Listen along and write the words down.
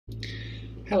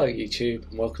Hello YouTube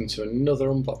and welcome to another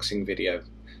unboxing video.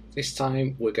 This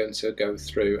time we're going to go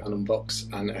through and unbox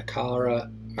an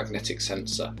AQARA magnetic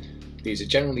sensor. These are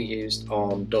generally used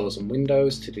on doors and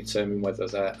windows to determine whether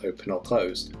they're open or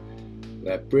closed.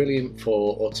 They're brilliant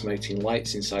for automating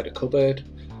lights inside a cupboard,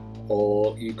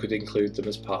 or you could include them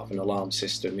as part of an alarm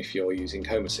system if you're using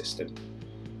Home Assistant.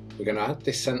 We're going to add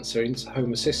this sensor into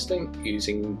Home Assistant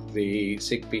using the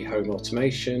ZigBee Home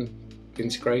Automation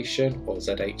integration or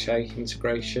ZZH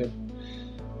integration.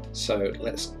 So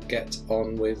let's get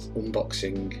on with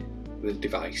unboxing the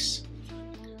device.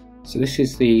 So this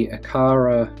is the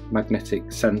AQARA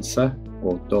magnetic sensor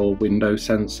or door window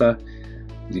sensor.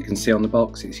 As you can see on the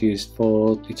box, it's used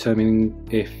for determining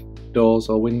if doors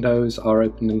or windows are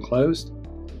opened and closed.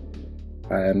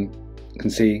 You can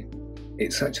see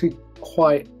it's actually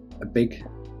quite a big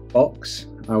box.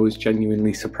 I was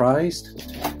genuinely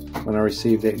surprised when I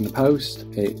received it in the post.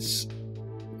 It's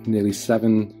nearly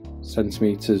 7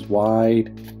 centimeters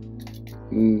wide,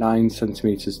 9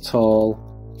 centimeters tall,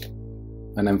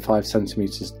 and then 5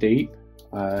 centimeters deep.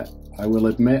 I will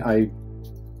admit I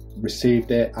received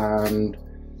it and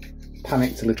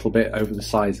panicked a little bit over the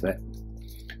size of it.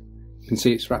 You can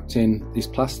see it's wrapped in this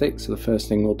plastic, so the first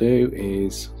thing we'll do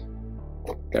is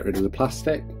get rid of the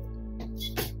plastic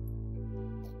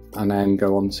and then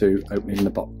go on to opening the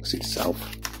box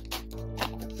itself.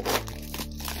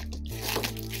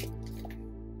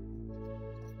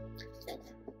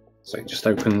 So it just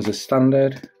opens as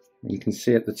standard. You can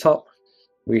see at the top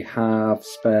we have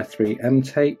spare 3M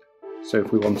tape, so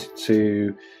if we wanted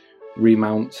to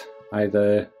remount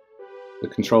either the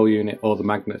control unit or the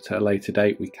magnet at a later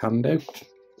date, we can do.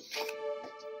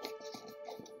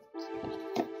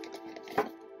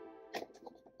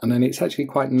 And then it's actually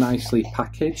quite nicely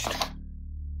packaged,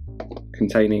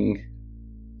 containing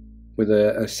with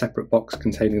a separate box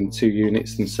containing the 2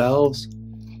 units themselves,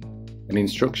 an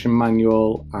instruction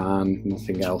manual and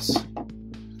nothing else.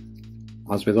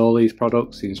 As with all these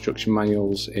products, the instruction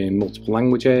manual's in multiple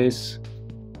languages,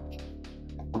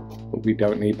 but we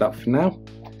don't need that for now.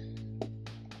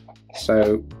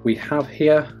 So we have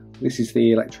here, this is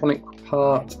the electronic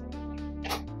part,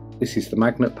 this is the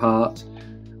magnet part,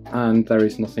 and there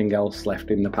is nothing else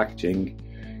left in the packaging.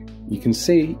 You can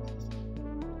see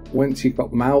once you've got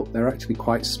them out, they're actually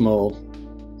quite small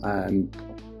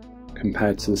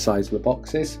compared to the size of the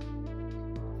boxes.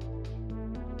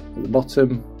 At the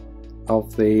bottom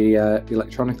of the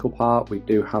electronical part, we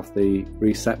do have the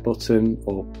reset button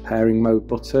or pairing mode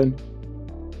button.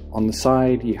 On the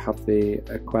side you have the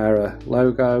AQARA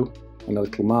logo and a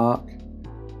little mark,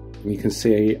 and you can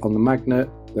see on the magnet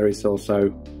there is also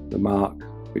the mark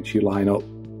which you line up,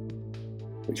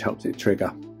 which helps it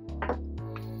trigger.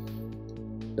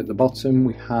 At the bottom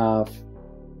we have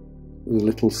a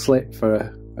little slit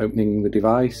for opening the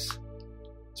device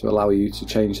to allow you to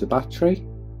change the battery.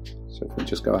 So if we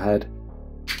just go ahead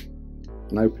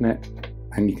and open it,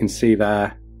 and you can see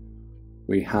there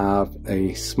we have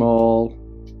a small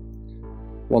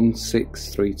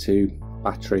 1632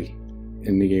 battery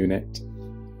in the unit.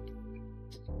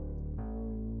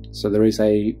 So there is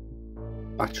a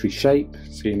battery shape,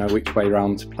 so you know which way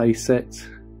around to place it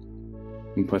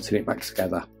and putting it back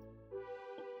together.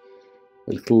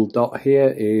 The little dot here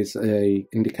is a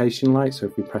indication light, so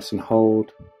if we press and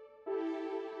hold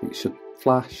it should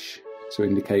flash to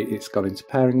indicate it's gone into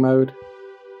pairing mode.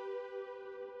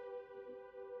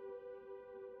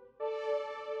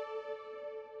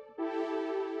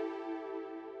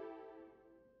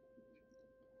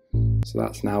 So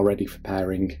that's now ready for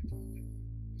pairing.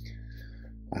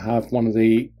 I have one of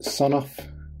the Sonoff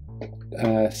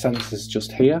sensors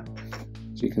just here,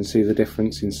 so you can see the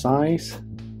difference in size.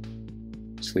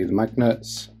 Obviously the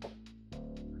magnets,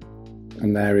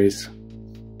 and there is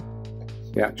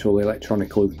the actual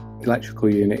electrical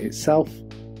unit itself.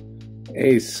 It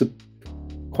is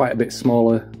quite a bit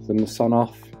smaller than the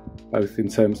Sonoff, both in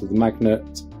terms of the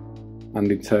magnet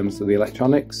and in terms of the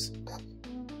electronics.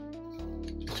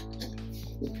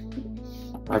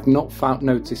 I've not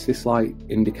noticed this light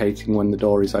indicating when the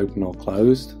door is open or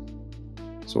closed.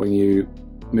 So when you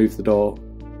move the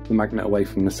magnet away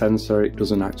from the sensor, it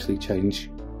doesn't actually change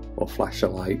or flash a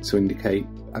light to indicate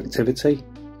activity.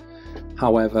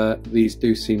 However, these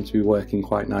do seem to be working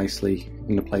quite nicely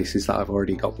in the places that I've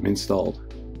already got them installed.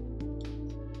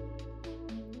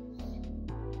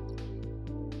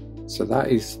 So that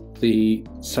is the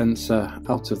sensor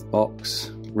out of the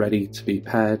box, ready to be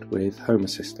paired with Home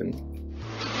Assistant.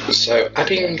 So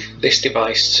adding this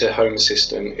device to Home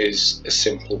Assistant is a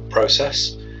simple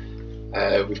process.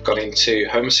 We've gone into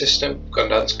Home Assistant, gone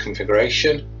down to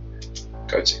Configuration,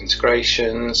 go to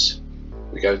Integrations,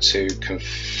 We go to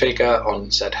configure on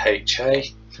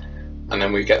ZZH, and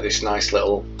then we get this nice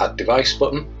little add device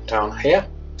button down here.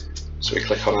 So we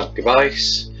click on add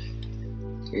device.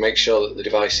 We make sure that the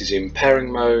device is in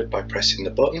pairing mode by pressing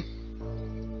the button.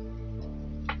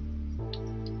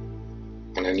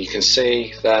 And then you can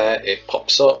see there it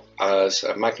pops up as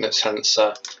a magnet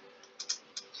sensor.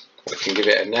 We can give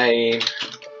it a name.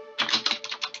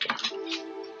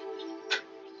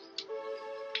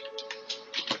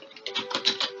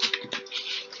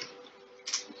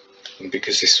 And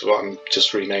because this one, I'm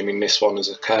just renaming this one as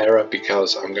AQARA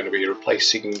because I'm going to be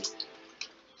replacing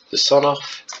the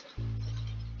Sonoff.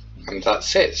 And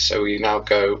that's it. So we now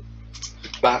go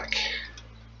back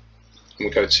and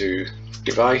we go to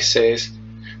devices,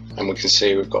 and we can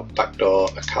see we've got backdoor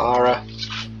AQARA.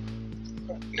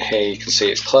 Here you can see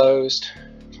it's closed.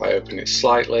 If I open it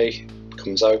slightly, it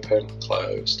comes open,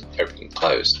 closed, open,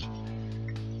 closed.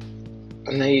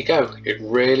 And there you go. It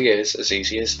really is as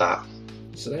easy as that.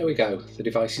 So there we go. The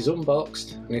device is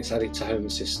unboxed and it's added to Home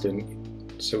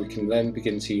Assistant, so we can then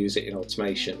begin to use it in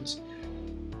automations.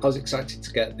 I was excited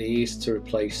to get these to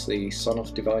replace the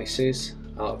Sonoff devices.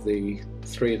 Out of the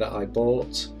 3 that I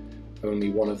bought,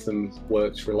 only one of them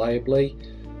worked reliably.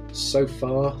 So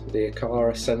far, the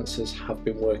AQARA sensors have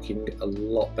been working a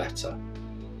lot better.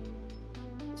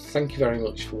 Thank you very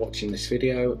much for watching this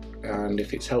video, and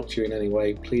if it's helped you in any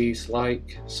way, please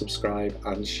like, subscribe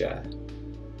and share.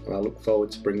 And I look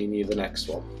forward to bringing you the next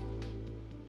one.